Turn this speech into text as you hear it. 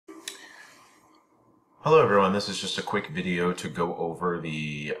Hello everyone, this is just a quick video to go over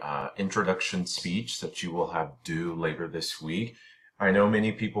the introduction speech that you will have due later this week. I know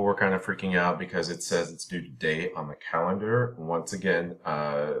many people were kind of freaking out because it says it's due today on the calendar. Once again,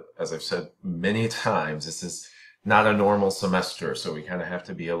 as I've said many times, this is not a normal semester, so we kind of have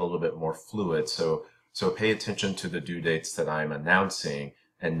to be a little bit more fluid. So pay attention to the due dates that I'm announcing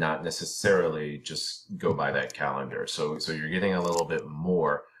and not necessarily just go by that calendar. So you're getting a little bit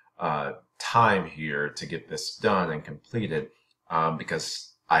more time here to get this done and completed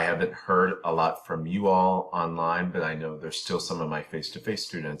because I haven't heard a lot from you all online, but I know there's still some of my face-to-face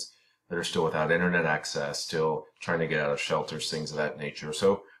students that are still without internet access, still trying to get out of shelters, things of that nature.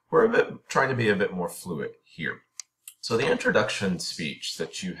 So we're trying to be a bit more fluid here. So the introduction speech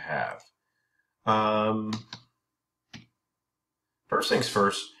that you have, first things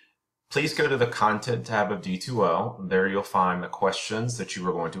first, please go to the Content tab of D2L. There you'll find the questions that you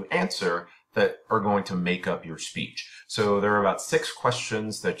are going to answer that are going to make up your speech. So there are about 6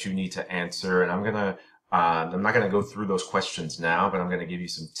 questions that you need to answer, and I'm not gonna go through those questions now, but I'm gonna give you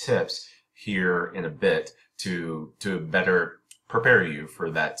some tips here in a bit to better prepare you for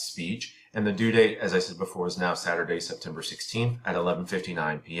that speech. And the due date, as I said before, is now Saturday, September 16th at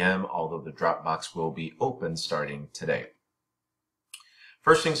 11:59 p.m., although the Dropbox will be open starting today.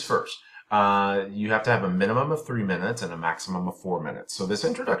 First things first, you have to have a minimum of 3 minutes and a maximum of 4 minutes. So this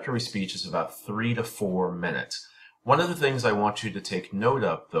introductory speech is about 3 to 4 minutes. One of the things I want you to take note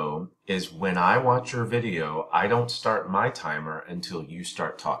of, though, is when I watch your video, I don't start my timer until you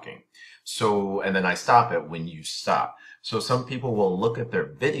start talking. And then I stop it when you stop. So some people will look at their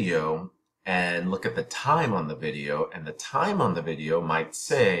video and look at the time on the video, and the time on the video might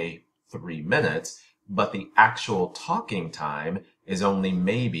say 3 minutes, but the actual talking time is only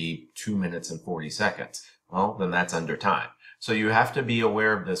maybe 2 minutes and 40 seconds. Well, then that's under time. So you have to be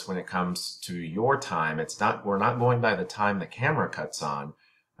aware of this when it comes to your time. We're not going by the time the camera cuts on.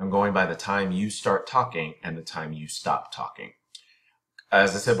 I'm going by the time you start talking and the time you stop talking.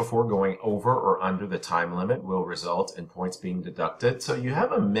 As I said before, going over or under the time limit will result in points being deducted. So you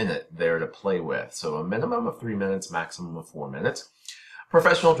have a minute there to play with. So a minimum of 3 minutes, maximum of 4 minutes.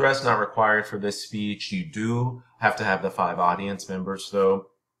 Professional dress not required for this speech. You do have to have the 5 audience members though.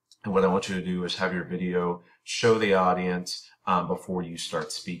 And what I want you to do is have your video show the audience before you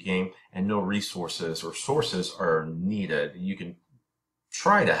start speaking, and no resources or sources are needed. You can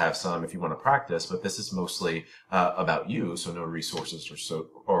try to have some if you want to practice, but this is mostly about you, so no resources or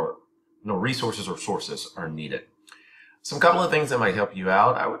sources are needed. Some couple of things that might help you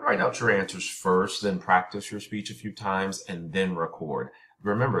out. I would write out your answers first, then practice your speech a few times, and then record.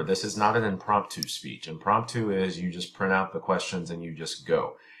 Remember, this is not an impromptu speech. Impromptu is you just print out the questions and you just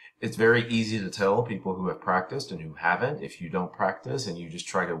go. It's very easy to tell people who have practiced and who haven't. If you don't practice and you just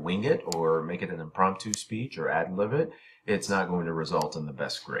try to wing it or make it an impromptu speech or ad-lib it, it's not going to result in the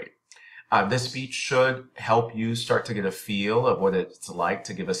best grade. This speech should help you start to get a feel of what it's like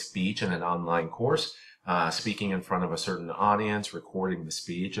to give a speech in an online course. Speaking in front of a certain audience, recording the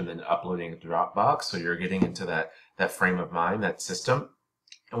speech, and then uploading it to Dropbox. So you're getting into that frame of mind, that system.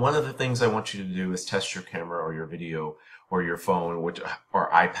 And one of the things I want you to do is test your camera or your video or your phone or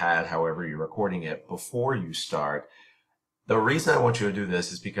iPad, however you're recording it, before you start. The reason I want you to do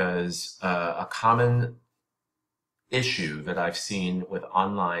this is because a common issue that I've seen with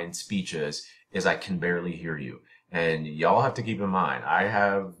online speeches is I can barely hear you. And y'all have to keep in mind, I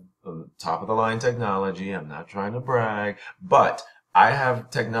have top of the line technology. I'm not trying to brag, but I have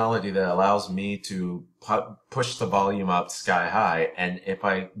technology that allows me to push the volume up sky high. And if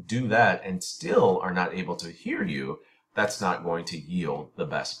I do that and still are not able to hear you, that's not going to yield the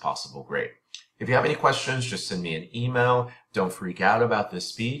best possible grade. If you have any questions, just send me an email. Don't freak out about this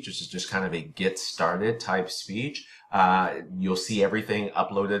speech. This is just kind of a get started type speech. You'll see everything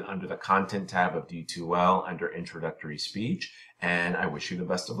uploaded under the Content tab of D2L under Introductory Speech, and I wish you the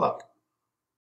best of luck.